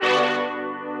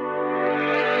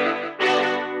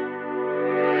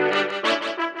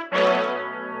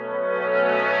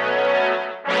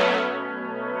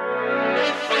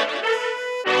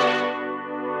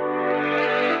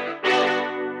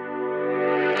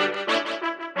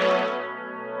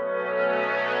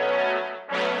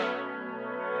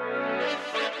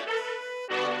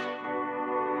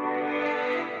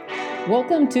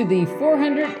Welcome to the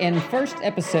 401st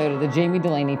episode of the Jamie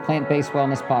Delaney Plant-Based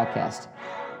Wellness Podcast.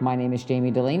 My name is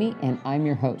Jamie Delaney, and I'm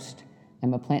your host.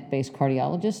 I'm a plant-based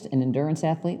cardiologist and endurance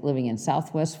athlete living in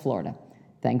Southwest Florida.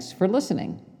 Thanks for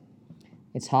listening.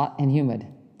 It's hot and humid.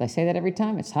 I say that every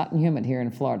time. It's hot and humid here in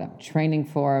Florida. Training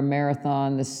for a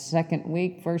marathon the second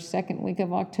week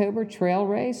of October, trail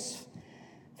race,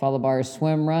 followed by a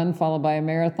swim run, followed by a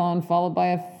marathon, followed by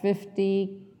a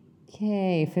 50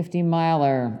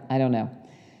 miler. I don't know.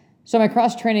 So my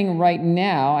cross training right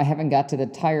now, I haven't got to the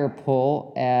tire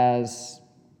pull as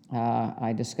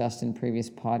I discussed in previous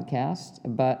podcasts,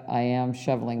 but I am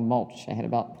shoveling mulch. I had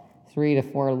about 3 to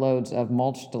 4 loads of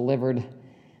mulch delivered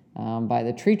by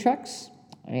the tree trucks.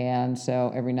 And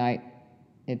so every night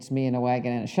it's me in a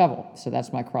wagon and a shovel. So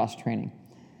that's my cross training.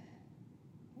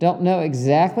 Don't know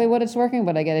exactly what it's working,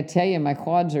 but I got to tell you, my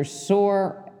quads are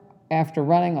sore after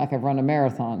running like I've run a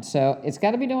marathon. So it's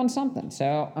got to be doing something.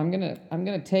 So I'm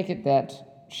gonna take it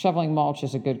that shoveling mulch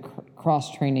is a good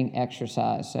cross training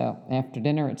exercise. So after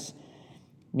dinner, it's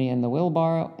me in the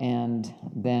wheelbarrow and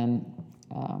then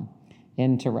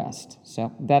into rest.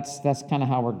 So that's kind of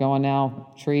how we're going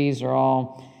now. Trees are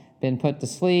all been put to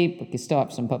sleep. We can still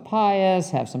have some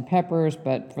papayas, have some peppers,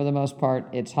 but for the most part,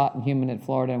 it's hot and humid in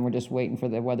Florida, and we're just waiting for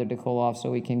the weather to cool off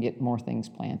so we can get more things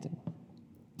planted.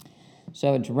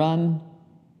 So it's run,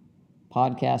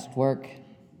 podcast work,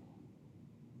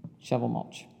 shovel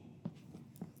mulch.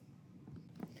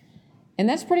 And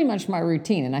that's pretty much my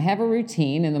routine. And I have a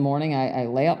routine in the morning. I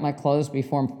lay out my clothes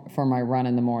for my run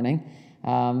in the morning.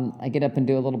 I get up and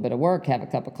do a little bit of work, have a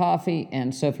cup of coffee,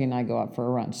 and Sophie and I go out for a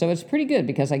run. So it's pretty good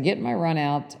because I get my run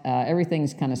out.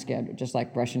 Everything's kind of scheduled, just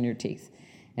like brushing your teeth,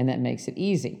 and that makes it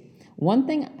easy. One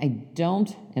thing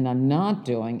I'm not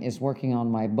doing is working on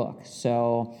my book.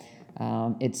 So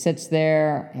it sits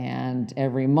there, and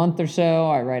every month or so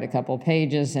I write a couple of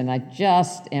pages, and I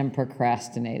just am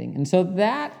procrastinating. And so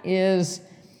that is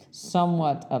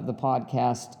somewhat of the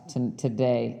podcast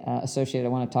today associated. I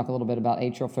want to talk a little bit about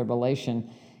atrial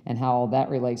fibrillation and how that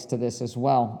relates to this as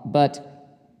well.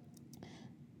 But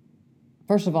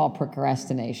first of all,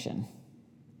 procrastination.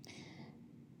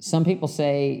 Some people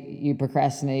say you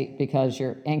procrastinate because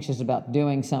you're anxious about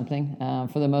doing something.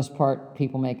 For the most part,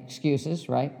 people make excuses,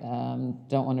 right?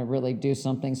 Don't want to really do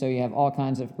something, so you have all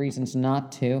kinds of reasons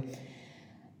not to.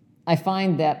 I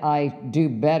find that I do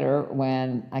better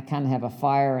when I kind of have a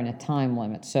fire and a time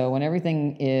limit. So when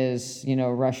everything is,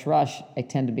 rush, I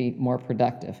tend to be more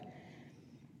productive.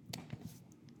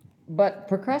 But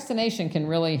procrastination can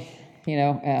really,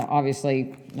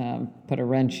 obviously put a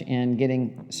wrench in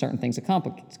getting certain things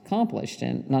accomplished.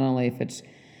 And not only if it's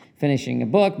finishing a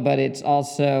book, but it's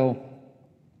also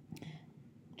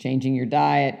changing your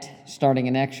diet, starting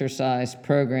an exercise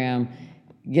program,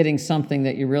 getting something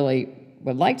that you really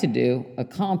would like to do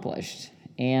accomplished.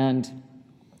 And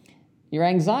your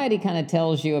anxiety kind of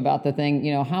tells you about the thing,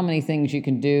 how many things you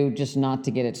can do just not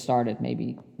to get it started.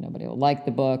 Maybe nobody will like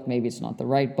the book. Maybe it's not the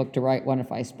right book to write. What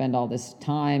if I spend all this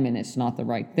time and it's not the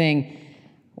right thing?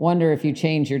 Wonder if you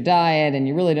change your diet and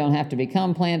you really don't have to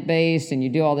become plant-based and you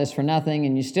do all this for nothing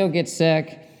and you still get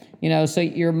sick. So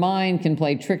your mind can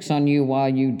play tricks on you while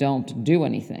you don't do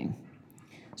anything.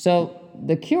 So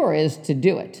the cure is to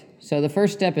do it. So the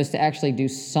first step is to actually do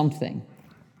something.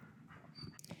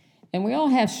 And we all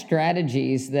have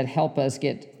strategies that help us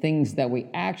get things that we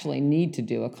actually need to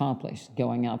do accomplished.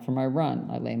 Going out for my run,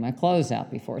 I lay my clothes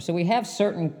out before. So we have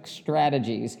certain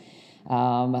strategies.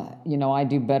 I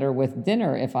do better with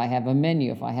dinner if I have a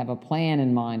menu, if I have a plan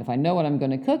in mind. If I know what I'm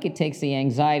going to cook, it takes the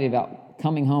anxiety about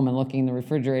coming home and looking in the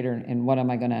refrigerator and what am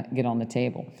I going to get on the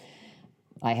table.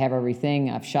 I have everything.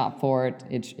 I've shopped for it.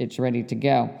 It's ready to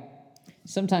go.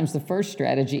 Sometimes the first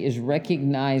strategy is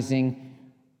recognizing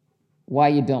why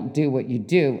you don't do what you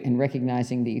do and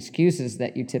recognizing the excuses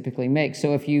that you typically make.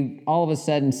 So if you all of a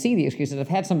sudden see the excuses, I've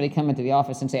had somebody come into the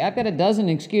office and say, I've got a dozen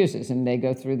excuses, and they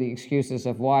go through the excuses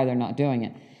of why they're not doing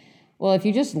it. Well, if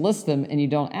you just list them and you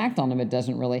don't act on them, it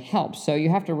doesn't really help. So you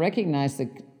have to recognize the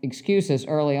excuses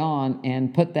early on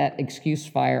and put that excuse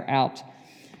fire out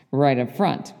right up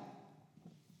front.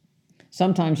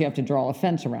 Sometimes you have to draw a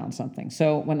fence around something.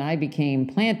 So when I became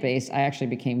plant-based, I actually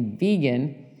became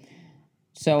vegan.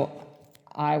 So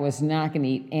I was not going to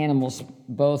eat animals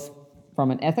both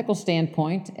from an ethical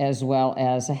standpoint as well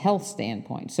as a health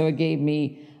standpoint. So it gave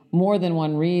me more than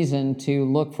one reason to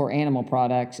look for animal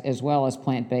products as well as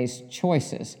plant-based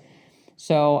choices.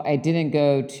 So I didn't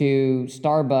go to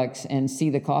Starbucks and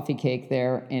see the coffee cake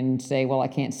there and say, well, I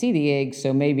can't see the eggs,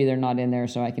 so maybe they're not in there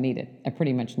so I can eat it. I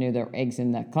pretty much knew there were eggs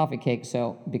in that coffee cake,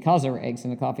 so because there were eggs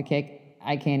in the coffee cake,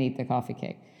 I can't eat the coffee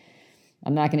cake.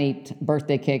 I'm not going to eat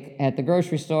birthday cake at the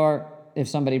grocery store if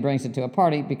somebody brings it to a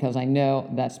party, because I know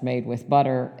that's made with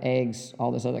butter, eggs,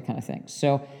 all those other kind of things.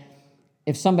 So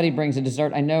if somebody brings a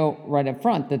dessert, I know right up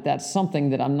front that that's something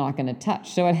that I'm not going to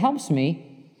touch. So it helps me.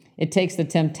 It takes the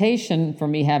temptation for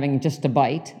me having just a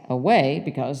bite away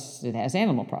because it has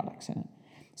animal products in it.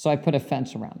 So I put a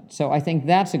fence around it. So I think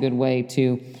that's a good way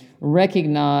to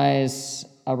recognize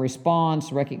a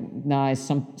response, recognize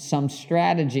some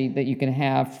strategy that you can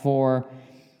have for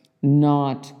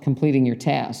not completing your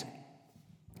task.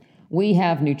 We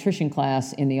have nutrition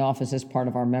class in the office as part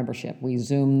of our membership. We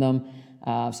Zoom them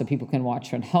so people can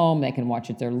watch at home. They can watch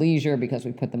at their leisure because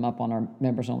we put them up on our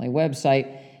members-only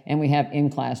website. And we have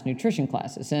in-class nutrition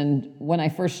classes. And when I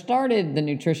first started the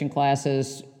nutrition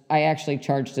classes, I actually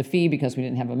charged a fee because we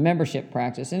didn't have a membership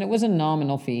practice. And it was a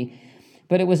nominal fee,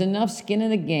 but it was enough skin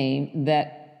in the game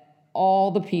that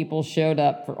all the people showed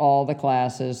up for all the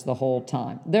classes the whole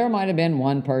time. There might have been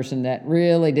one person that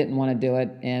really didn't want to do it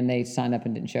and they signed up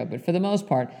and didn't show. But for the most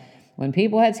part, when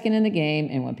people had skin in the game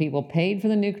and when people paid for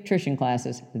the nutrition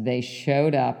classes, they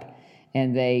showed up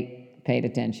and they paid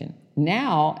attention.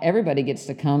 Now, everybody gets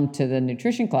to come to the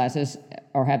nutrition classes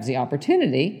or has the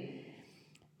opportunity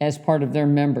as part of their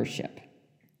membership.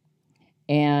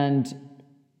 And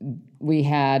we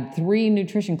had 3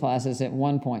 nutrition classes at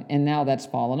one point, and now that's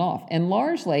fallen off. And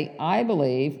largely, I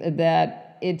believe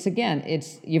that it's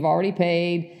you've already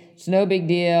paid. It's no big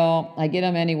deal. I get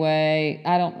them anyway.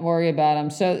 I don't worry about them.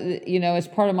 So, it's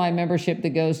part of my membership that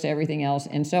goes to everything else.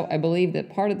 And so I believe that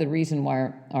part of the reason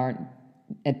why our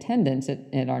attendance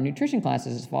at our nutrition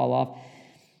classes has fallen off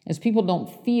is people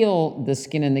don't feel the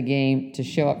skin in the game to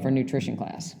show up for nutrition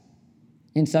class.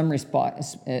 In some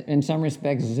respects,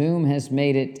 Zoom has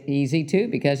made it easy too,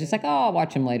 because it's like, I'll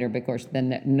watch them later, but of course,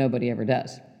 then nobody ever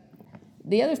does.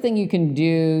 The other thing you can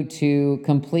do to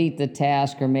complete the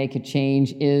task or make a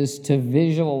change is to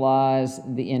visualize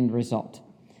the end result.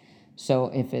 So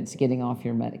if it's getting off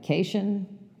your medication,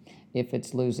 if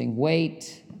it's losing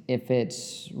weight, if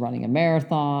it's running a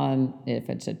marathon, if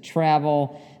it's a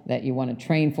travel that you want to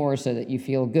train for so that you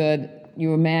feel good,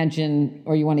 you imagine,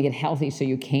 or you want to get healthy so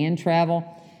you can travel,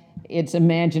 it's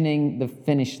imagining the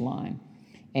finish line.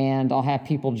 And I'll have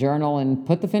people journal and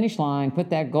put the finish line, put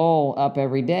that goal up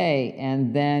every day,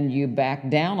 and then you back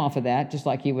down off of that, just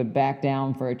like you would back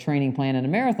down for a training plan in a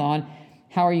marathon.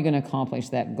 How are you going to accomplish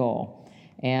that goal?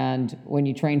 And when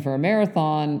you train for a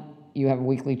marathon, you have a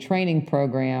weekly training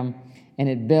program, and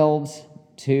it builds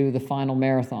to the final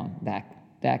marathon.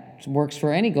 That works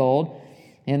for any goal,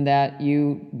 in that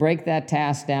you break that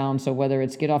task down. So whether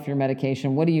it's get off your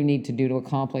medication, what do you need to do to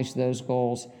accomplish those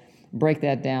goals? Break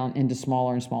that down into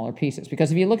smaller and smaller pieces.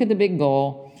 Because if you look at the big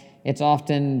goal, it's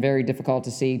often very difficult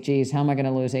to see, geez, how am I going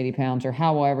to lose 80 pounds? Or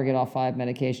how will I ever get off 5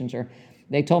 medications? Or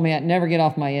they told me I'd never get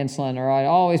off my insulin, or I'd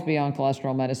always be on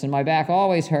cholesterol medicine. My back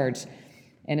always hurts.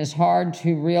 And it's hard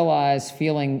to realize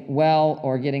feeling well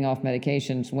or getting off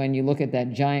medications when you look at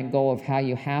that giant goal of how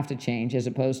you have to change, as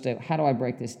opposed to how do I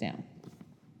break this down?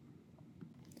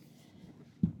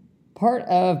 Part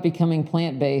of becoming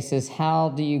plant-based is how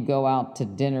do you go out to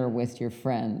dinner with your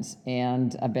friends?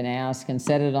 And I've been asked and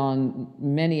said it on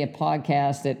many a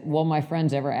podcast that, will my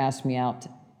friends ever ask me out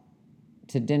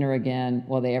to dinner again?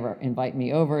 Will they ever invite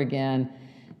me over again?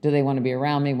 Do they want to be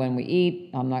around me when we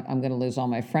eat? I'm going to lose all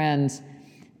my friends.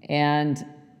 And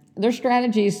there's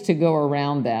strategies to go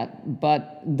around that,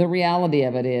 but the reality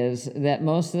of it is that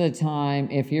most of the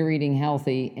time, if you're eating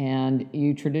healthy and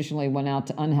you traditionally went out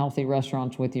to unhealthy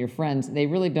restaurants with your friends, they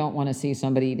really don't want to see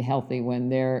somebody eat healthy when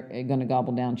they're going to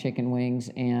gobble down chicken wings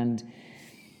and,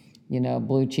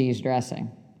 blue cheese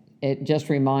dressing. It just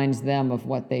reminds them of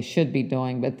what they should be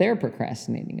doing, but they're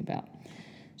procrastinating about.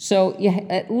 So you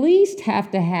at least have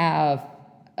to have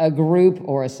a group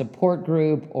or a support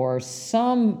group or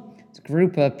some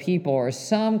group of people or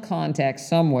some contact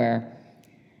somewhere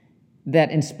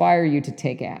that inspire you to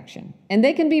take action. And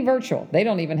they can be virtual. They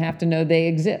don't even have to know they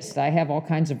exist. I have all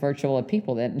kinds of virtual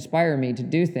people that inspire me to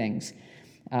do things.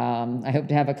 I hope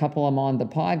to have a couple of them on the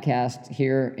podcast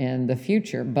here in the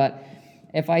future. But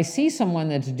if I see someone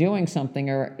that's doing something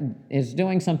or is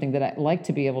doing something that I'd like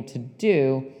to be able to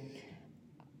do,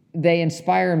 they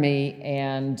inspire me,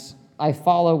 and I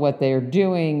follow what they're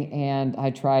doing, and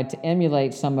I try to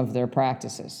emulate some of their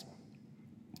practices.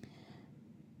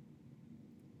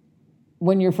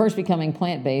 When you're first becoming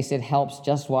plant-based, it helps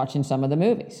just watching some of the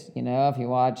movies. If you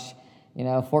watch,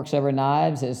 Forks Over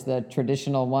Knives is the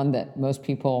traditional one that most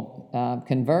people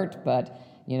convert, but,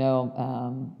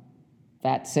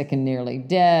 Fat, Sick, and Nearly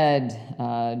Dead,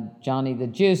 Johnny the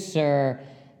Juicer,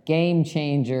 Game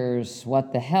Changers,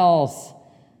 What the Health.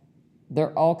 There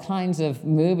are all kinds of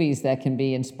movies that can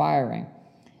be inspiring.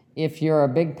 If you're a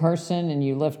big person and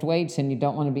you lift weights and you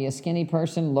don't want to be a skinny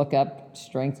person, look up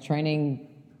strength training,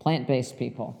 plant-based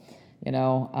people.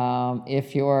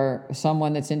 If you're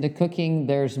someone that's into cooking,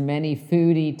 there's many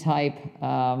foodie type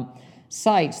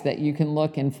sites that you can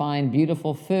look and find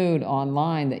beautiful food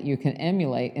online that you can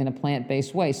emulate in a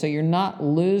plant-based way. So you're not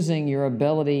losing your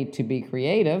ability to be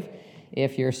creative.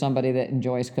 If you're somebody that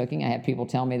enjoys cooking, I have people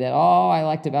tell me that,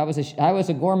 I was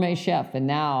a gourmet chef, and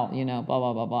now, blah,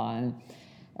 blah, blah, blah. And,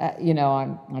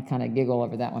 I kind of giggle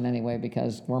over that one anyway,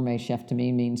 because gourmet chef to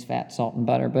me means fat, salt, and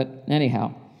butter. But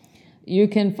anyhow, you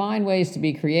can find ways to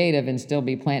be creative and still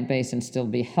be plant-based and still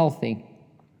be healthy.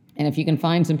 And if you can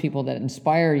find some people that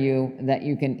inspire you that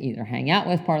you can either hang out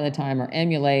with part of the time or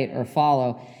emulate or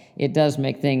follow, it does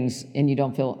make things, and you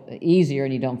don't feel easier,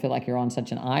 and you don't feel like you're on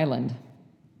such an island.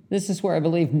 This is where I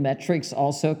believe metrics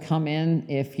also come in.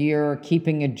 If you're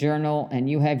keeping a journal and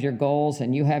you have your goals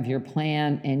and you have your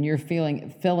plan and you're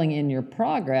filling in your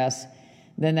progress,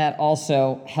 then that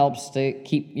also helps to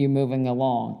keep you moving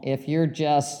along. If you're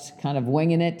just kind of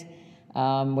winging it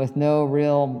with no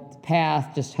real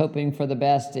path, just hoping for the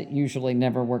best, it usually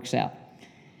never works out.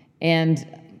 And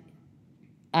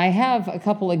I have a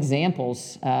couple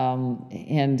examples,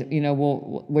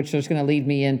 which is going to lead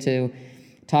me into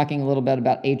talking a little bit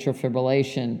about atrial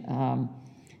fibrillation.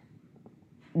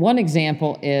 One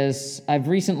example is I've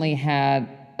recently had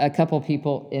a couple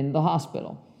people in the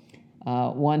hospital.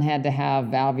 One had to have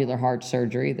valvular heart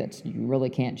surgery. You really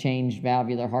can't change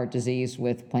valvular heart disease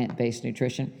with plant-based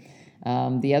nutrition.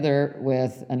 The other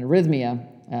with an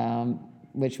arrhythmia,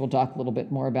 which we'll talk a little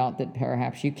bit more about, that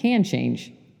perhaps you can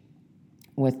change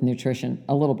with nutrition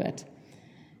a little bit.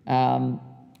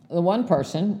 The one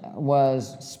person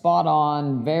was spot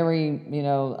on,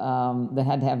 that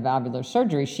had to have valvular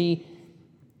surgery. She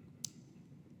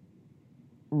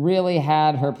really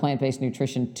had her plant-based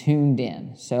nutrition tuned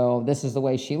in. So this is the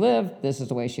way she lived. This is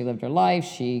the way she lived her life.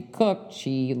 She cooked.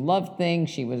 She loved things.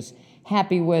 She was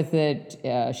happy with it.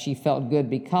 She felt good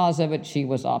because of it. She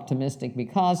was optimistic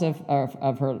because of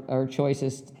her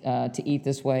choices to eat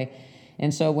this way.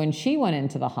 And so when she went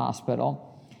into the hospital,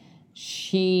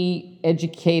 she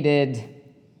educated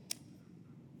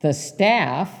the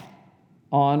staff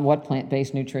on what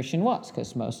plant-based nutrition was,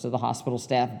 because most of the hospital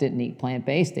staff didn't eat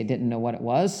plant-based. They didn't know what it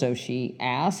was. So she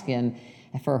asked, and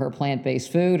for her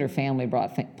plant-based food, her family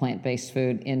brought plant-based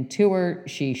food into her.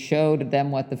 She showed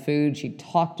them what the food, she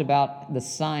talked about the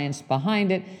science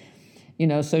behind it.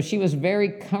 So she was very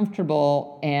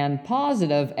comfortable and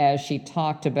positive as she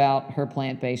talked about her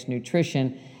plant-based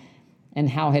nutrition and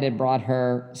how it had brought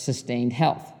her sustained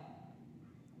health.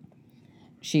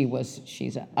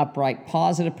 She's an upright,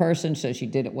 positive person, so she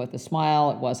did it with a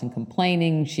smile. It wasn't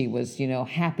complaining. She was,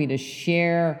 happy to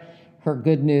share her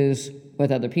good news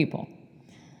with other people.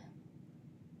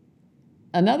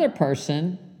 Another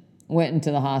person went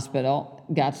into the hospital,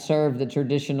 got served the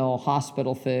traditional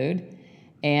hospital food,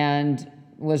 and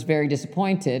was very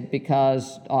disappointed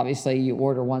because obviously you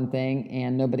order one thing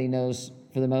and nobody knows,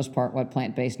 for the most part, what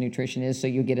plant-based nutrition is, so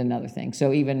you get another thing.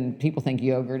 So even people think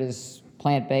yogurt is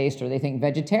plant-based, or they think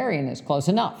vegetarian is close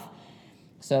enough.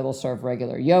 So they'll serve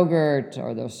regular yogurt,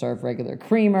 or they'll serve regular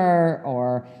creamer,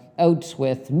 or oats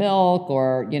with milk,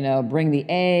 or, bring the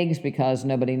eggs because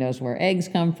nobody knows where eggs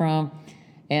come from.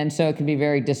 And so it can be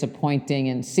very disappointing,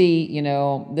 and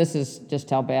this is just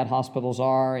how bad hospitals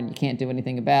are, and you can't do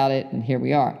anything about it, and here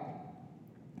we are.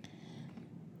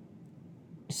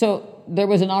 So there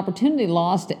was an opportunity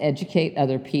lost to educate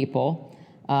other people,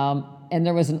 and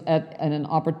there was an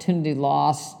opportunity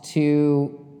lost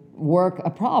to work a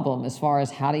problem as far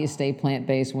as how do you stay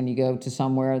plant-based when you go to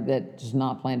somewhere that is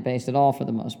not plant-based at all for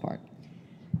the most part.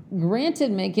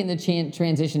 Granted, making the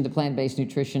transition to plant-based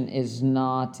nutrition is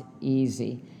not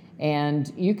easy,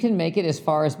 and you can make it as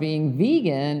far as being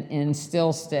vegan and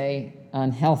still stay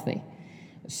unhealthy.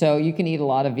 So you can eat a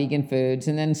lot of vegan foods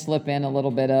and then slip in a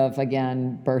little bit of,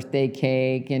 again, birthday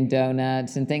cake and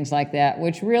donuts and things like that,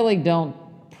 which really don't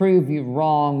prove you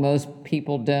wrong. Most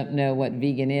people don't know what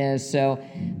vegan is, so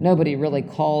nobody really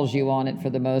calls you on it for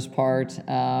the most part,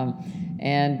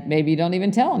 and maybe you don't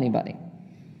even tell anybody.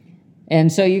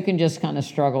 And so you can just kind of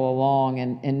struggle along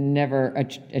and never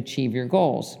achieve your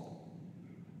goals.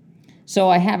 So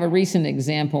I have a recent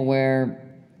example where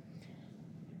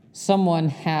someone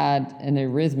had an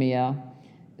arrhythmia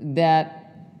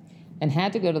and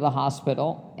had to go to the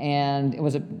hospital, and it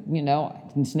was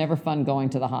it's never fun going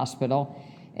to the hospital,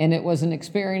 and it was an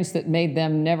experience that made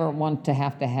them never want to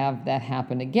have that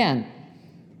happen again.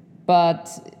 But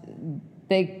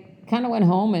they kind of went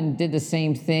home and did the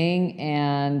same thing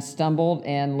and stumbled,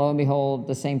 and lo and behold,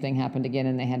 the same thing happened again,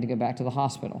 and they had to go back to the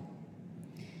hospital.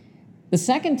 The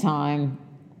second time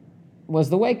was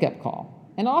the wake-up call.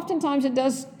 And oftentimes it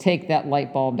does take that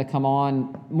light bulb to come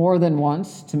on more than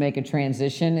once to make a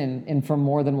transition and from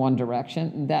more than one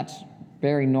direction. That's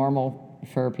very normal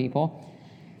for people.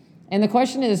 And the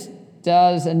question is,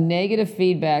 does a negative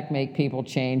feedback make people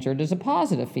change, or does a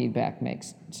positive feedback make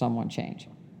someone change?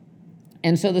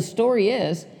 And so the story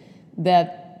is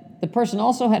that the person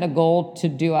also had a goal to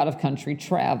do out-of-country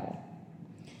travel.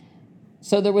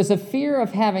 So there was a fear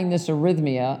of having this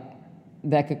arrhythmia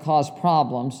that could cause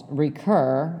problems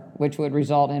recur, which would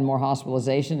result in more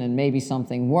hospitalization and maybe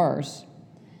something worse,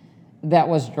 that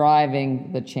was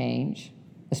driving the change,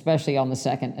 especially on the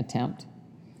second attempt.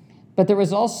 But there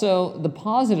was also the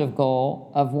positive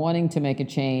goal of wanting to make a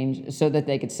change so that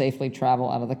they could safely travel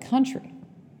out of the country.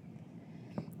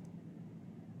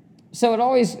 So it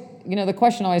always, the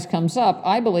question always comes up.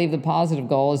 I believe the positive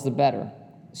goal is the better.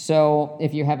 So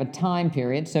if you have a time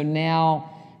period, so now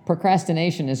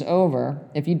procrastination is over.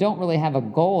 If you don't really have a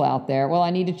goal out there, well, I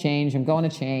need to change, I'm going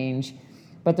to change,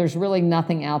 but there's really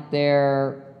nothing out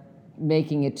there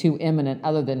making it too imminent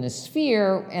other than this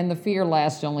fear, and the fear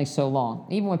lasts only so long.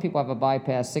 Even when people have a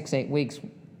bypass, 6-8 weeks,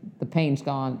 the pain's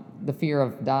gone, the fear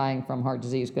of dying from heart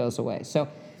disease goes away. So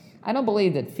I don't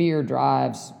believe that fear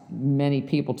drives many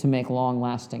people to make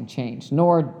long-lasting change,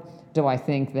 nor do I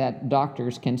think that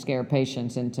doctors can scare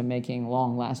patients into making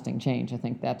long-lasting change. I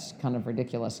think that's kind of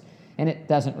ridiculous, and it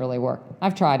doesn't really work.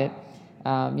 I've tried it.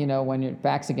 When your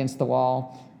back's against the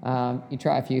wall, you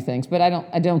try a few things, but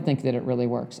I don't think that it really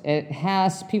works.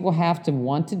 People have to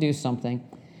want to do something,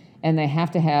 and they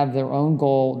have to have their own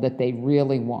goal that they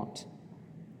really want.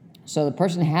 So the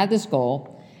person had this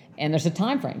goal, and there's a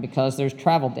time frame because there's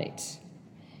travel dates.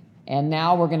 And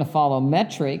now we're going to follow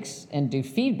metrics and do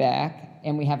feedback,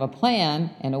 and we have a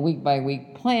plan, and a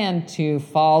week-by-week plan to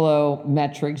follow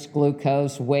metrics,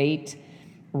 glucose, weight,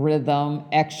 rhythm,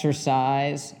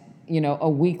 exercise, a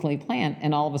weekly plan.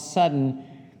 And all of a sudden,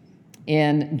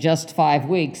 in just 5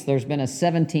 weeks, there's been a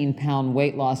 17-pound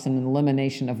weight loss and an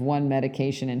elimination of one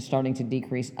medication and starting to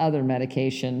decrease other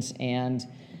medications, and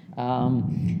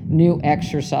new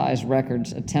exercise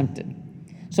records attempted.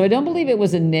 So I don't believe it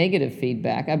was a negative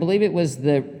feedback. I believe it was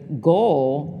the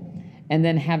goal and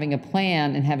then having a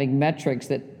plan and having metrics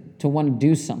to want to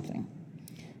do something.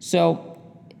 So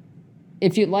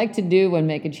if you'd like to do and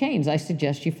make a change, I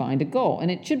suggest you find a goal.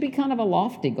 And it should be kind of a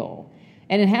lofty goal.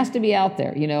 And it has to be out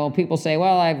there. People say,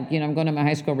 well, I'm going to my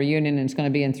high school reunion and it's going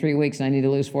to be in 3 weeks and I need to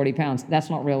lose 40 pounds. That's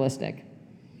not realistic.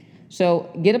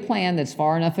 So get a plan that's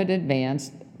far enough in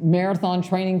advance. Marathon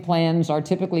training plans are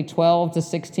typically 12 to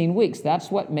 16 weeks. That's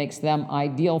what makes them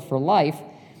ideal for life,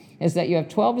 is that you have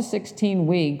 12 to 16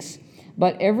 weeks,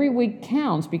 but every week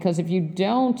counts, because if you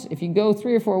go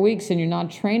 3 or 4 weeks and you're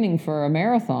not training for a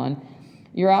marathon,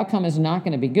 your outcome is not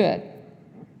going to be good.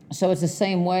 So it's the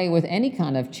same way with any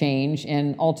kind of change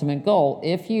and ultimate goal.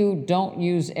 If you don't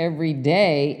use every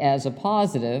day as a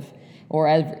positive or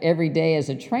every day as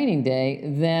a training day,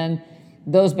 then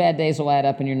those bad days will add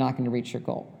up and you're not going to reach your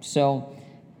goal. So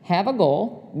have a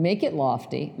goal, make it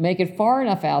lofty, make it far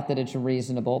enough out that it's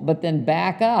reasonable, but then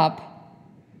back up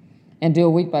and do a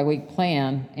week-by-week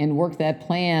plan and work that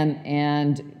plan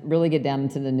and really get down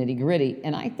into the nitty-gritty.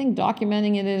 And I think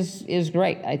documenting it is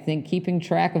great. I think keeping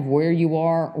track of where you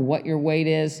are, what your weight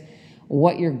is,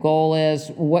 what your goal is,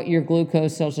 what your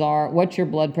glucose levels are, what your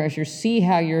blood pressure, see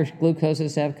how your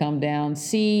glucoses have come down,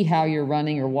 see how your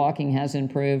running or walking has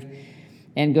improved,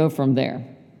 and go from there.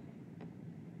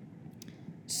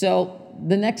 So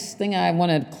the next thing I want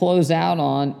to close out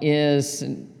on is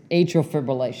atrial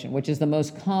fibrillation, which is the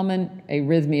most common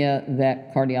arrhythmia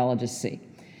that cardiologists see.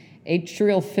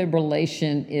 Atrial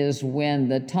fibrillation is when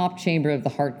the top chamber of the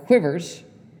heart quivers,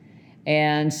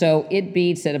 and so it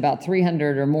beats at about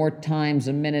 300 or more times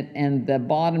a minute, and the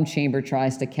bottom chamber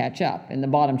tries to catch up. And the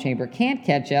bottom chamber can't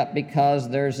catch up because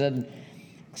there's a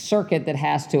circuit that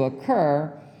has to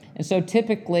occur. And so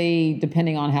typically,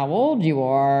 depending on how old you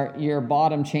are, your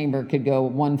bottom chamber could go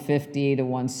 150 to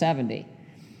 170.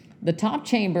 The top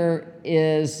chamber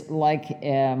is like,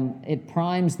 it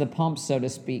primes the pump, so to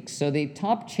speak. So the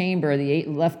top chamber, the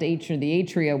left atria, the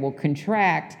atria will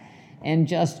contract and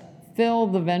just fill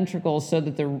the ventricles so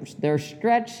that they're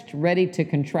stretched, ready to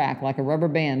contract like a rubber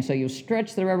band. So you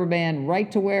stretch the rubber band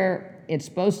right to where it's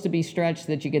supposed to be stretched,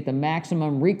 that you get the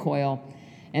maximum recoil,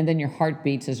 and then your heart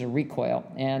beats as a recoil,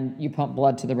 and you pump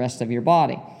blood to the rest of your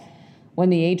body. When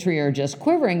the atria are just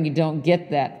quivering, you don't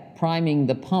get that priming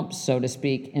the pump, so to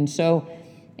speak. And so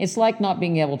It's like not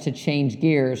being able to change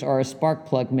gears or a spark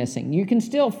plug missing. You can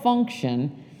still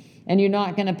function and you're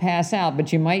not going to pass out,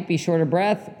 but you might be short of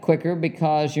breath quicker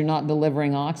because you're not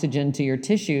delivering oxygen to your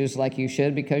tissues like you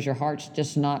should, because your heart's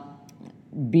just not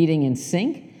beating in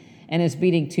sync and it's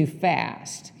beating too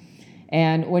fast.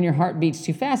 And when your heart beats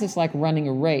too fast, it's like running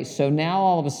a race. So now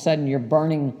all of a sudden you're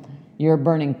burning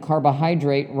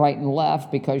carbohydrate right and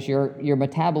left because your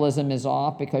metabolism is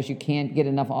off, because you can't get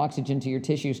enough oxygen to your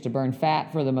tissues to burn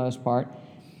fat for the most part.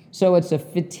 So it's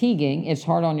fatiguing. It's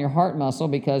hard on your heart muscle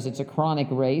because it's a chronic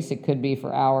race. It could be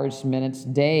for hours, minutes,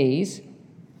 days.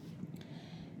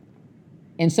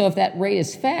 And so if that rate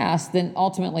is fast, then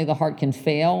ultimately the heart can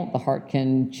fail. The heart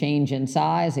can change in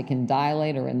size. It can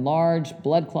dilate or enlarge.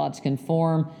 Blood clots can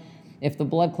form. If the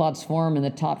blood clots form in the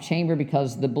top chamber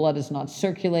because the blood is not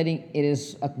circulating, it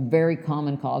is a very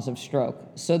common cause of stroke.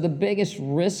 So the biggest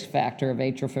risk factor of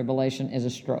atrial fibrillation is a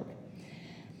stroke.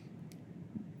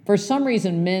 For some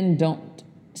reason, men don't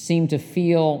seem to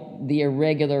feel the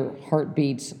irregular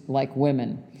heartbeats like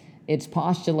women. It's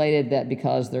postulated that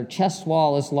because their chest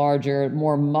wall is larger,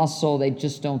 more muscle, they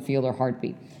just don't feel their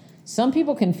heartbeat. Some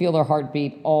people can feel their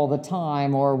heartbeat all the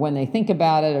time, or when they think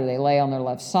about it, or they lay on their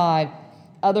left side.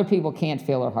 Other people can't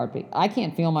feel their heartbeat. I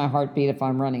can't feel my heartbeat if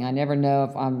I'm running. I never know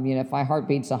if my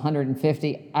heartbeat's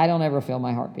 150, I don't ever feel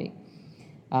my heartbeat.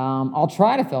 I'll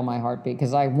try to feel my heartbeat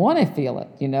because I want to feel it,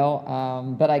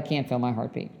 but I can't feel my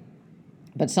heartbeat.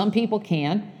 But some people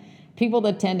can. People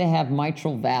that tend to have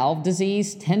mitral valve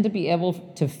disease tend to be able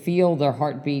to feel their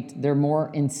heartbeat. They're more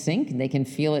in sync. They can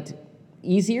feel it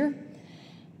easier.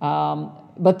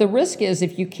 But the risk is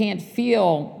if you can't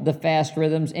feel the fast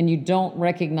rhythms and you don't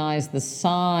recognize the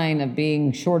sign of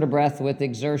being short of breath with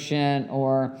exertion,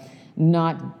 or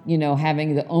not,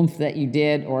 having the oomph that you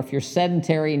did, or if you're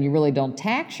sedentary and you really don't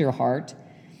tax your heart,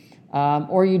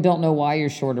 or you don't know why you're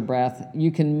short of breath,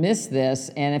 you can miss this,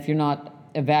 and if you're not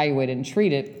evaluated and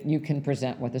treated, you can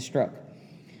present with a stroke.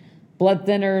 Blood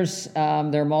thinners,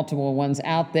 there are multiple ones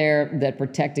out there that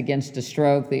protect against a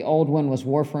stroke. The old one was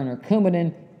warfarin or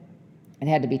Coumadin. It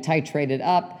had to be titrated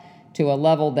up to a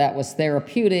level that was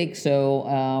therapeutic,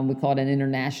 so we call it an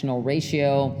international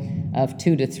ratio of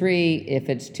 2 to 3. If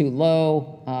it's too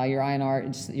low, your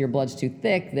INR, your blood's too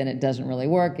thick, then it doesn't really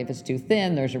work. If it's too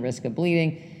thin, there's a risk of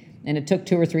bleeding. And it took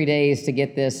 2 or 3 days to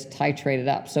get this titrated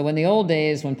up. So in the old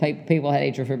days, when people had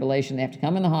atrial fibrillation, they have to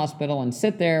come in the hospital and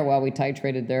sit there while we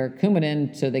titrated their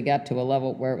Coumadin so they got to a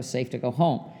level where it was safe to go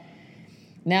home.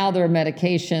 Now there are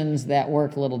medications that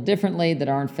work a little differently, that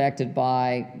aren't affected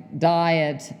by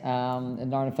diet,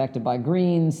 and aren't affected by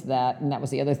greens. And that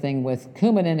was the other thing with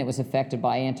Coumadin. It was affected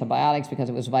by antibiotics because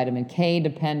it was vitamin K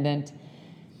dependent.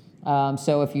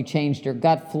 So if you changed your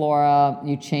gut flora,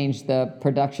 you changed the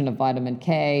production of vitamin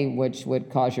K, which would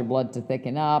cause your blood to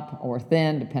thicken up or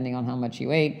thin, depending on how much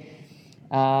you ate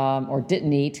or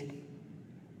didn't eat.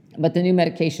 But the new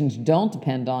medications don't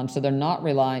depend on, so they're not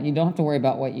reliant. You don't have to worry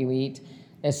about what you eat.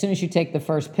 As soon as you take the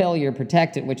first pill, you're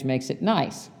protected, which makes it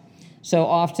nice. So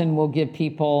often we'll give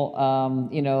people,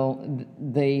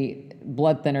 the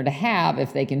blood thinner to have.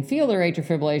 If they can feel their atrial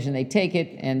fibrillation, they take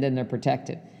it, and then they're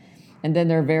protected. And then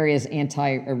there are various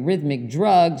antiarrhythmic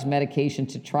drugs, medication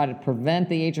to try to prevent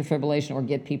the atrial fibrillation or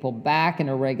get people back in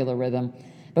a regular rhythm.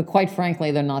 But quite frankly,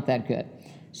 they're not that good.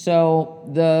 So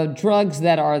the drugs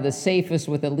that are the safest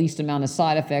with the least amount of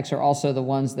side effects are also the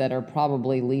ones that are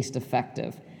probably least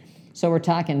effective. So we're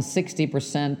talking 60%,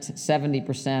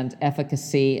 70%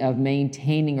 efficacy of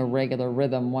maintaining a regular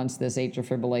rhythm once this atrial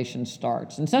fibrillation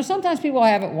starts. And so sometimes people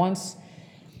have it once,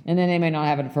 and then they may not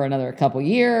have it for another couple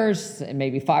years,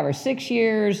 maybe 5 or 6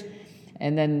 years,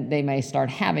 and then they may start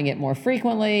having it more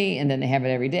frequently, and then they have it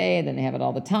every day, and then they have it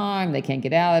all the time. They can't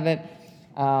get out of it.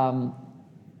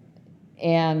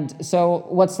 And so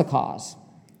what's the cause?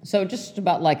 So just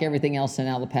about like everything else in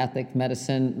allopathic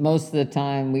medicine, most of the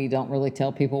time we don't really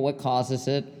tell people what causes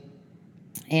it.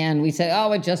 And we say,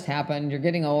 oh, it just happened. You're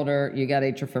getting older. You got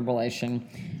atrial fibrillation.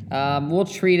 We'll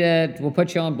treat it. We'll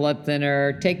put you on blood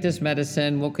thinner. Take this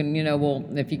medicine. If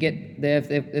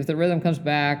the rhythm comes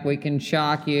back, we can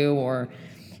shock you or,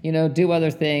 do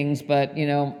other things. But,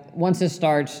 once it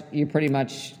starts,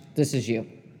 this is you.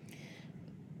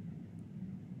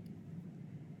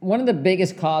 One of the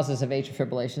biggest causes of atrial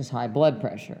fibrillation is high blood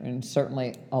pressure, and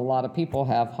certainly a lot of people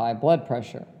have high blood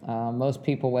pressure. Most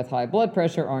people with high blood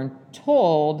pressure aren't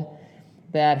told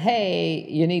that, hey,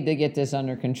 you need to get this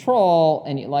under control,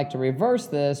 and you'd like to reverse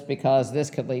this because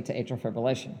this could lead to atrial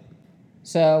fibrillation.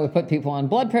 So we put people on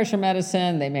blood pressure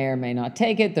medicine. They may or may not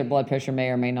take it. Their blood pressure may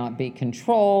or may not be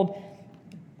controlled.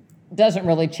 doesn't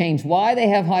really change why they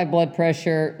have high blood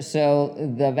pressure, so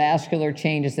the vascular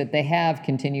changes that they have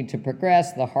continue to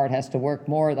progress. The heart has to work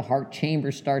more. The heart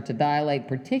chambers start to dilate,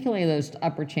 particularly those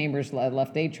upper chambers,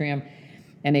 left atrium,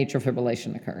 and atrial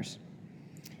fibrillation occurs.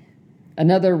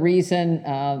 Another reason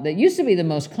that used to be the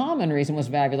most common reason was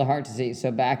valvular heart disease. So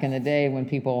back in the day when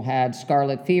people had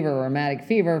scarlet fever or rheumatic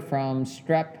fever from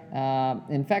strep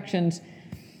infections,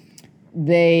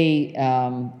 they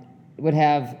would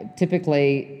have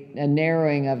typically a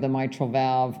narrowing of the mitral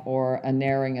valve or a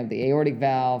narrowing of the aortic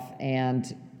valve,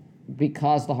 and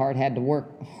because the heart had to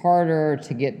work harder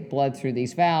to get blood through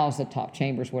these valves, the top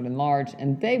chambers would enlarge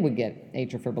and they would get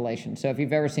atrial fibrillation. So if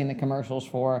you've ever seen the commercials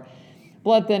for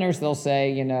blood thinners, they'll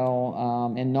say, in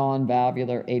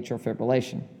non-valvular atrial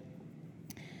fibrillation.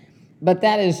 But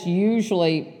that is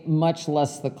usually much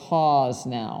less the cause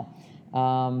now.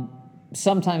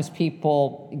 Sometimes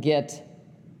people get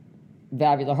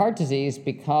valvular heart disease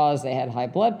because they had high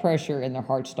blood pressure and their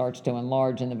heart starts to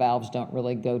enlarge and the valves don't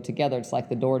really go together. It's like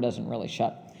the door doesn't really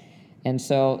shut. And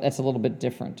so that's a little bit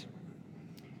different.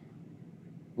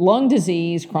 Lung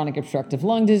disease, chronic obstructive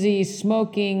lung disease,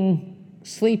 smoking,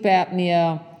 sleep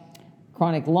apnea,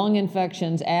 chronic lung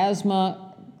infections,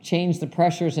 asthma, change the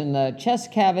pressures in the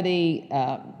chest cavity,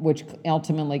 which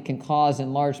ultimately can cause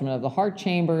enlargement of the heart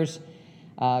chambers.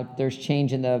 There's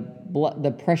change in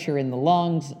the pressure in the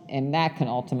lungs, and that can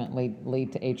ultimately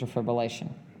lead to atrial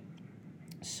fibrillation.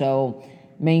 So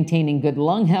maintaining good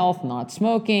lung health, not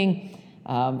smoking,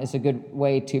 is a good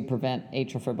way to prevent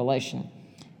atrial fibrillation.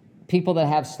 People that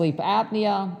have sleep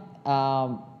apnea,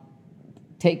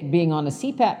 being on a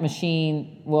CPAP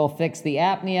machine will fix the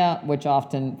apnea, which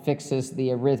often fixes the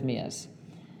arrhythmias.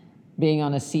 Being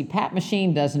on a CPAP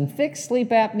machine doesn't fix sleep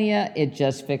apnea, it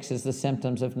just fixes the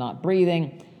symptoms of not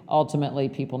breathing. Ultimately,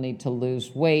 people need to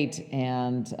lose weight,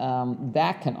 and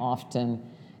that can often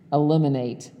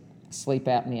eliminate sleep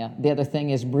apnea. The other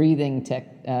thing is breathing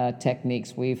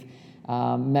techniques. We've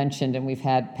mentioned, and we've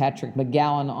had Patrick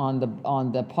McGowan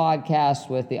on the podcast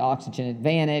with the Oxygen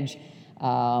Advantage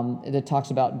that talks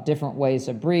about different ways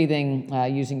of breathing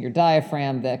using your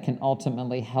diaphragm that can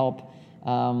ultimately help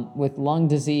with lung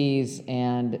disease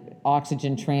and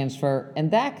oxygen transfer, and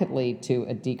that could lead to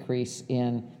a decrease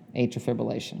in atrial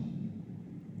fibrillation.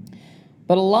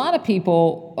 But a lot of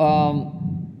people,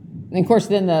 and of course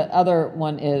then the other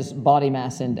one is body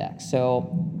mass index, so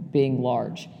being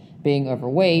large. Being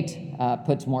overweight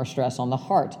puts more stress on the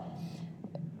heart.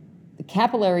 The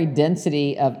capillary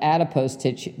density of adipose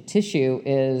tissue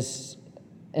is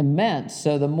immense,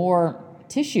 so the more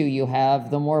tissue you have,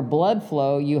 the more blood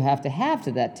flow you have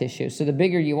to that tissue. So the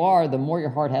bigger you are, the more your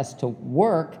heart has to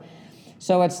work.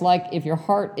 So it's like if your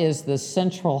heart is the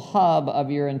central hub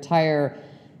of your entire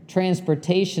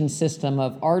transportation system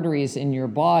of arteries in your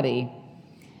body,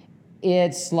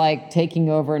 it's like taking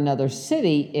over another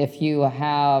city if you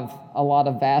have a lot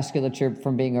of vasculature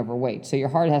from being overweight. So your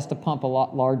heart has to pump a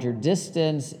lot larger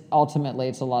distance. Ultimately,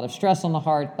 it's a lot of stress on the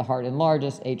heart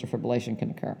enlarges, atrial fibrillation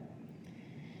can occur.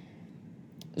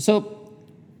 So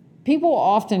people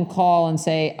often call and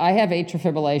say, I have atrial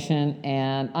fibrillation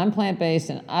and I'm plant-based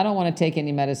and I don't want to take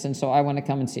any medicine, so I want to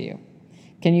come and see you.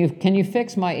 Can you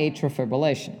fix my atrial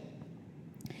fibrillation?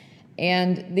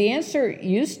 And the answer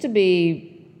used to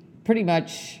be pretty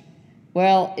much,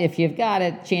 well, if you've got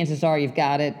it, chances are you've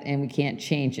got it and we can't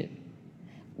change it.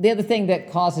 The other thing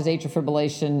that causes atrial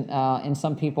fibrillation in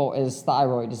some people is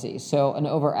thyroid disease. So an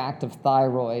overactive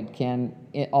thyroid can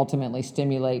ultimately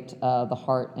stimulate the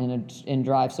heart and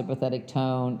drive sympathetic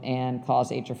tone and cause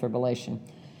atrial fibrillation.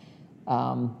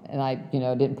 And I,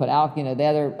 didn't put out,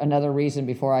 another reason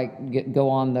before I go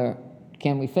on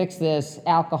can we fix this?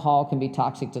 Alcohol can be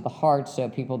toxic to the heart. So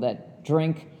people that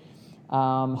drink,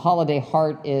 holiday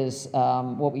heart is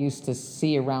what we used to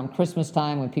see around Christmas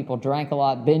time when people drank a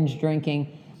lot, binge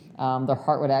drinking. Their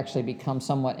heart would actually become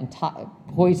somewhat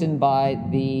poisoned by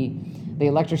the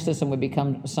electric system would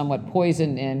become somewhat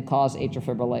poisoned and cause atrial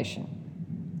fibrillation.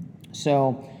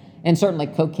 So, and certainly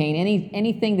cocaine,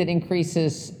 anything that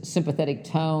increases sympathetic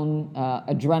tone,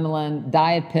 adrenaline,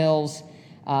 diet pills,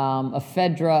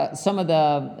 ephedra, some of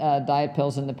the diet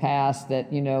pills in the past that,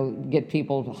 get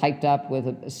people hyped up with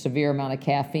a severe amount of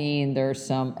caffeine. There's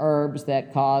some herbs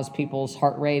that cause people's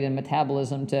heart rate and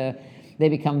metabolism they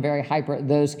become very hyper.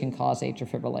 Those can cause atrial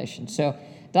fibrillation. So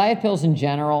diet pills in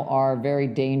general are very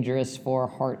dangerous for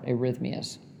heart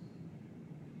arrhythmias.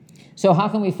 So how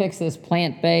can we fix this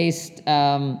plant-based?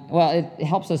 Well, it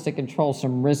helps us to control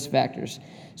some risk factors.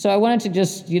 So I wanted to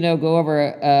just, go over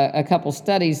a couple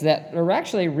studies that were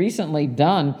actually recently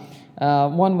done.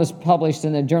 One was published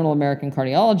in the Journal of American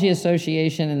Cardiology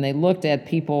Association, and they looked at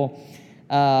people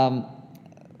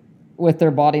with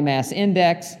their body mass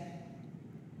index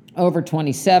over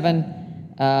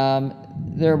 27.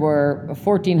 There were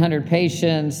 1,400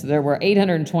 patients. There were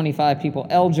 825 people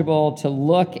eligible to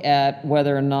look at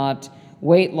whether or not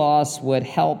weight loss would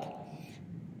help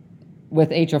with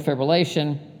atrial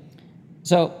fibrillation.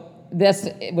 So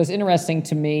it was interesting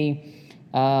to me.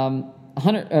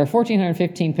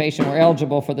 1,415 patients were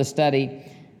eligible for the study.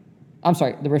 I'm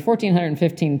sorry, there were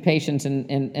 1,415 patients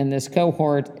in this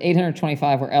cohort.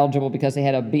 825 were eligible because they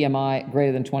had a BMI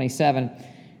greater than 27.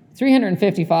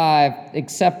 355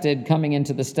 accepted coming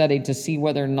into the study to see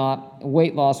whether or not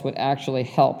weight loss would actually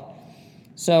help.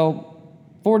 So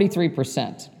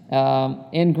 43%.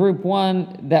 In group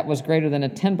 1, that was greater than a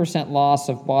 10% loss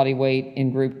of body weight.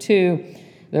 In group 2,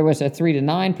 there was a 3 to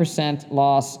 9%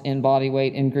 loss in body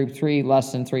weight. In group 3,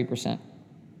 less than 3%.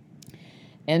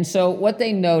 And so what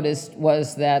they noticed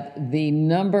was that the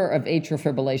number of atrial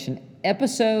fibrillation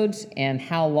episodes and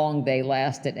how long they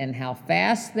lasted and how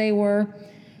fast they were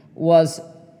was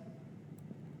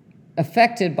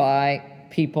affected by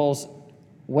people's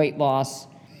weight loss,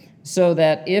 so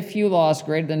that if you lost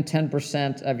greater than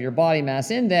 10% of your body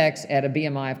mass index at a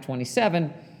BMI of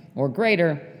 27 or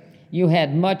greater, you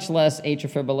had much less atrial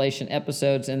fibrillation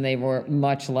episodes and they were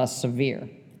much less severe.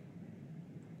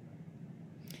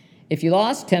 If you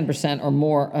lost 10% or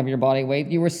more of your body weight,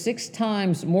 you were 6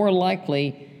 times more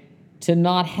likely to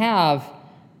not have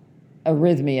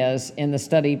arrhythmias in the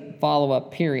study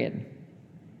follow-up period.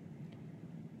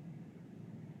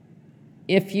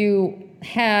 If you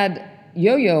had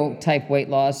yo-yo type weight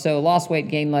loss, so lost weight,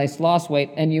 gain lost weight,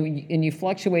 and you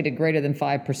fluctuated greater than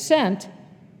 5%,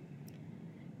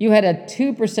 you had a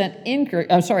 2% increase.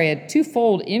 I'm sorry, a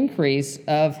twofold increase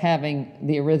of having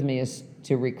the arrhythmias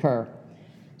to recur.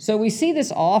 So we see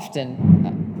this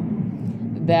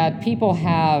often, that people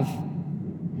have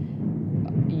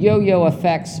yo-yo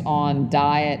effects on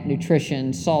diet,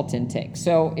 nutrition, salt intake.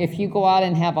 So if you go out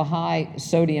and have a high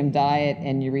sodium diet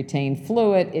and you retain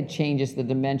fluid, it changes the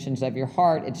dimensions of your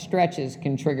heart, it stretches,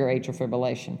 can trigger atrial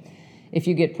fibrillation. If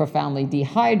you get profoundly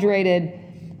dehydrated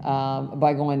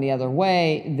by going the other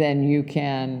way, then you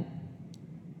can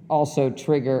also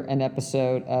trigger an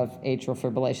episode of atrial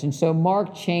fibrillation. So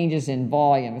marked changes in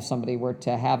volume. If somebody were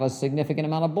to have a significant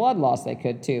amount of blood loss, they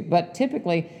could too. But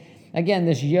typically, again,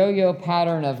 this yo-yo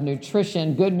pattern of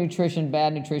nutrition, good nutrition,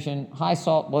 bad nutrition, high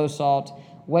salt, low salt,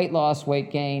 weight loss,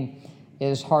 weight gain,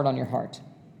 is hard on your heart.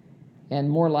 And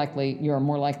you are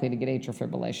more likely to get atrial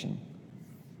fibrillation.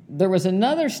 There was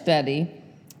another study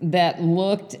that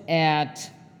looked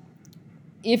at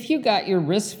if you got your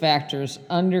risk factors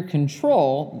under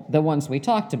control, the ones we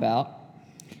talked about,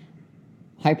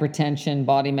 hypertension,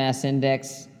 body mass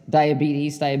index,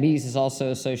 diabetes. Diabetes is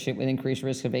also associated with increased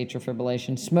risk of atrial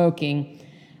fibrillation. Smoking,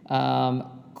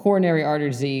 coronary artery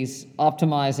disease,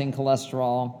 optimizing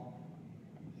cholesterol.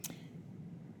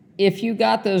 If you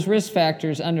got those risk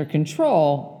factors under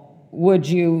control, would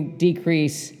you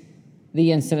decrease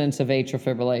the incidence of atrial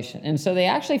fibrillation? And so they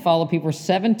actually followed people for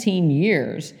 17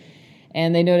 years,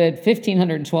 and they noted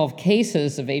 1,512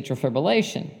 cases of atrial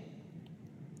fibrillation.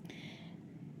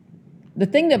 The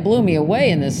thing that blew me away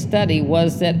in this study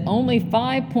was that only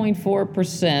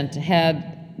 5.4%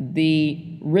 had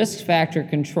the risk factor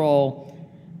control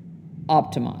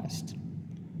optimized.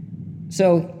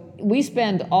 So we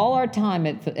spend all our time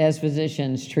as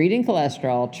physicians treating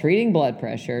cholesterol, treating blood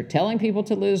pressure, telling people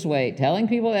to lose weight, telling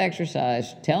people to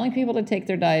exercise, telling people to take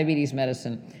their diabetes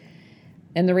medicine.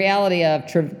 And the reality of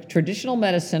traditional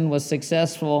medicine was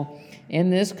successful in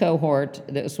this cohort,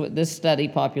 this study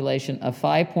population of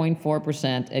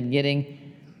 5.4% at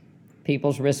getting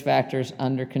people's risk factors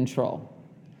under control.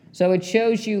 So it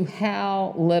shows you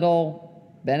how little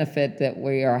benefit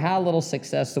how little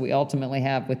success that we ultimately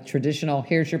have with traditional,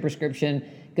 here's your prescription,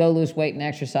 go lose weight and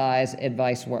exercise,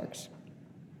 advice works.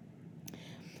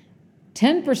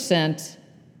 10%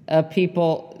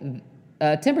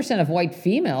 of white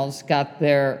females got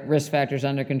their risk factors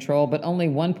under control, but only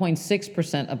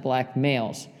 1.6% of black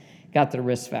males got their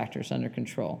risk factors under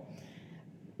control.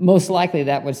 Most likely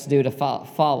that was due to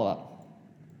follow-up.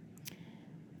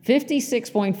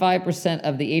 56.5%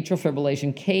 of the atrial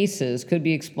fibrillation cases could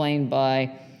be explained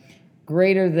by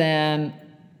greater than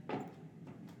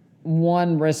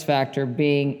one risk factor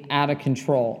being out of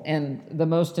control. And the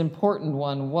most important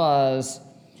one was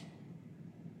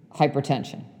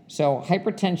hypertension. So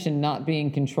hypertension not being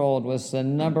controlled was the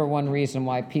number one reason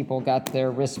why people got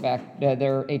their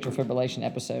their atrial fibrillation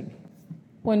episode.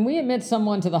 When we admit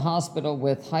someone to the hospital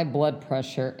with high blood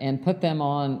pressure and put them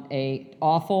on an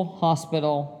awful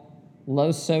hospital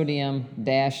low sodium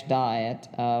DASH diet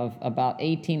of about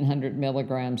 1,800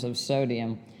 milligrams of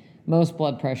sodium, most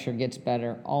blood pressure gets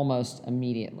better almost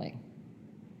immediately.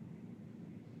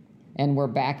 And we're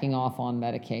backing off on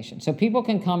medication. So people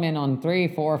can come in on 3,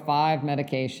 4, 5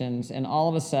 medications, and all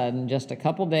of a sudden, just a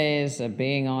couple days of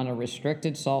being on a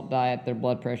restricted salt diet, their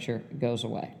blood pressure goes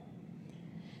away.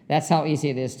 That's how easy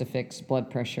it is to fix blood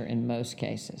pressure in most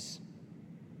cases.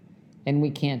 And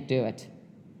we can't do it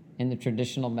in the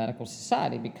traditional medical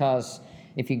society, because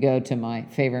if you go to my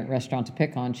favorite restaurant to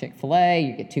pick on, Chick-fil-A,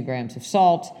 you get 2 grams of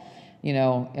salt. You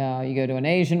go to an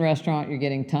Asian restaurant, you're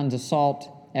getting tons of salt.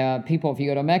 If you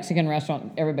go to a Mexican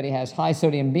restaurant, everybody has high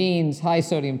sodium beans, high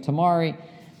sodium tamari.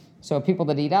 So people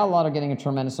that eat out a lot are getting a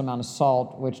tremendous amount of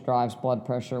salt, which drives blood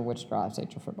pressure, which drives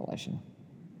atrial fibrillation.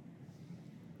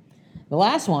 The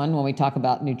last one, when we talk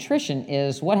about nutrition,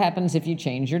 is what happens if you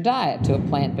change your diet to a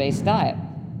plant-based diet.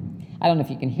 I don't know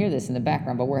if you can hear this in the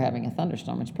background, but we're having a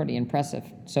thunderstorm. It's pretty impressive.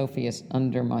 Sophie is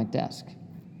under my desk.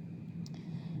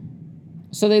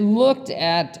 So they looked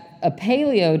at a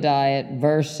paleo diet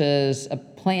versus a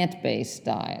plant-based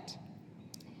diet.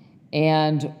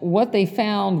 And what they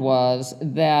found was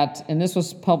that, and this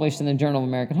was published in the Journal of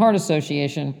American Heart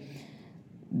Association,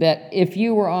 that if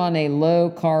you were on a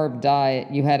low-carb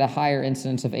diet, you had a higher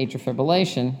incidence of atrial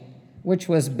fibrillation, which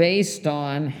was based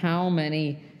on how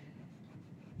many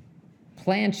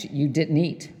plants you didn't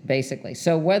eat, basically.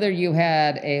 So whether you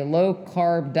had a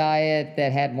low-carb diet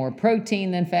that had more protein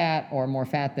than fat or more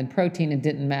fat than protein, it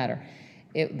didn't matter.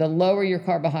 The lower your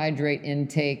carbohydrate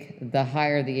intake, the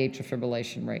higher the atrial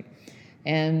fibrillation rate.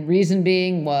 And reason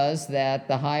being was that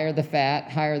the higher the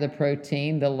fat, higher the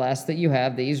protein, the less that you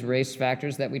have these risk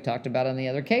factors that we talked about in the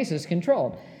other cases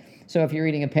controlled. So if you're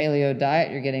eating a paleo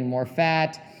diet, you're getting more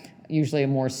fat, usually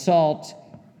more salt,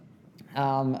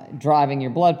 driving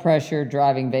your blood pressure,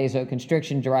 driving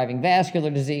vasoconstriction, driving vascular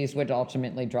disease, which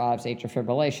ultimately drives atrial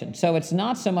fibrillation. So it's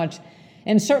not so much,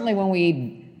 and certainly when we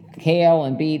eat kale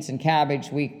and beets and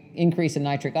cabbage, we increase in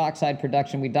nitric oxide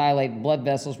production, we dilate blood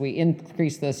vessels, we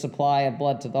increase the supply of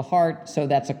blood to the heart, so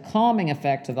that's a calming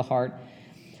effect to the heart.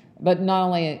 But not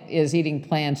only is eating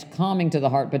plants calming to the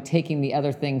heart, but taking the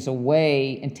other things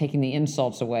away and taking the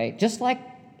insults away, just like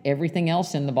everything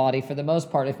else in the body for the most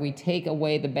part. If we take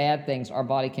away the bad things, our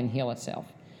body can heal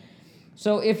itself.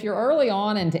 So if you're early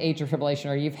on into atrial fibrillation,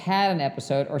 or you've had an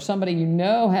episode, or somebody you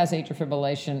know has atrial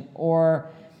fibrillation, or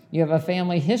you have a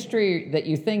family history that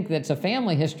you think that's a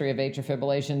family history of atrial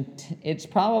fibrillation, it's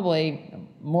probably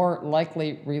more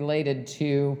likely related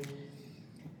to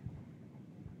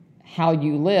how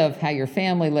you live, how your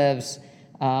family lives,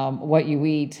 what you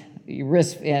eat, your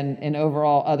risk, and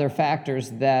overall other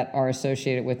factors that are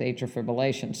associated with atrial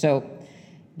fibrillation. So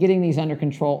getting these under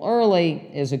control early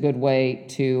is a good way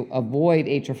to avoid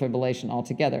atrial fibrillation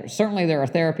altogether. Certainly there are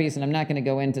therapies, and I'm not going to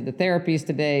go into the therapies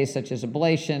today, such as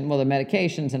ablation, the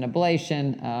medications and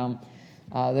ablation.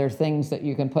 There are things that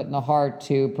you can put in the heart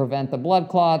to prevent the blood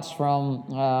clots from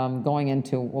going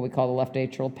into what we call the left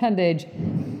atrial appendage.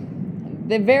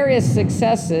 The various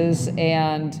successes,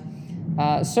 and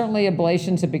certainly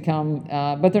ablations have become,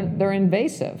 but they're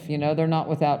invasive. They're not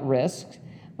without risk.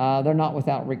 They're not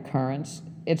without recurrence.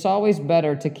 It's always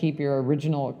better to keep your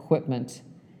original equipment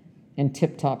in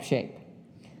tip-top shape.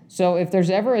 So if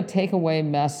there's ever a takeaway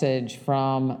message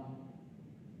from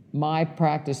my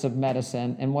practice of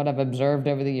medicine and what I've observed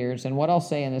over the years, and what I'll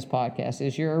say in this podcast,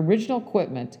 is your original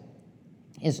equipment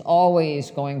is always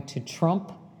going to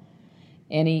trump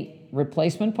any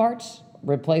replacement parts,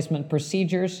 replacement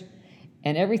procedures,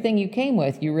 and everything you came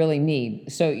with you really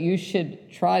need. So you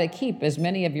should try to keep as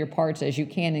many of your parts as you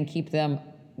can and keep them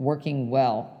working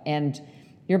well. And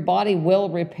your body will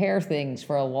repair things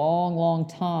for a long, long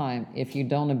time if you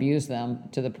don't abuse them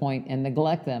to the point and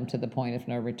neglect them to the point of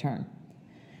no return.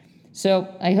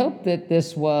 So I hope that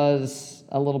this was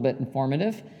a little bit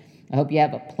informative. I hope you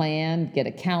have a plan, get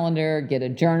a calendar, get a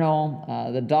journal.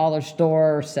 The dollar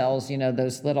store sells,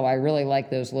 those little, I really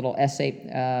like those little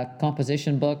essay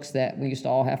composition books that we used to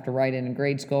all have to write in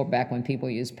grade school back when people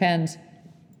used pens.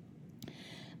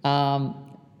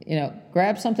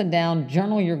 Grab something down,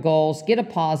 journal your goals, get a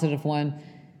positive one,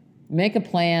 make a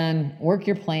plan, work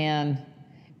your plan,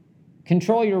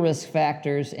 control your risk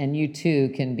factors, and you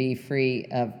too can be free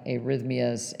of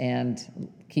arrhythmias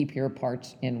and keep your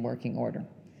parts in working order.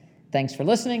 Thanks for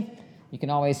listening. You can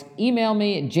always email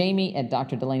me at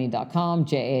jamie@drdelaney.com,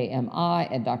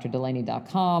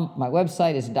 JAMI@drdelaney.com. My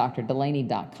website is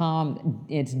drdelaney.com.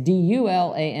 It's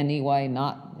DULANEY,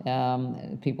 not,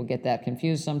 people get that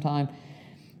confused sometime.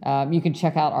 You can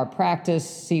check out our practice,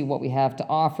 see what we have to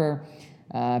offer.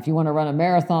 If you want to run a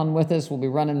marathon with us, we'll be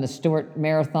running the Stuart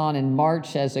Marathon in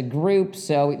March as a group,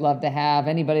 so we'd love to have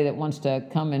anybody that wants to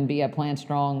come and be a Plant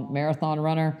Strong marathon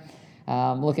runner.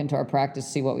 Look into our practice,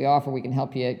 see what we offer. We can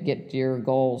help you get to your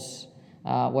goals,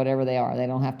 whatever they are. They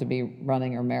don't have to be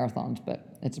running or marathons,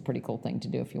 but it's a pretty cool thing to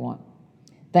do if you want.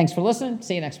 Thanks for listening.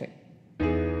 See you next week.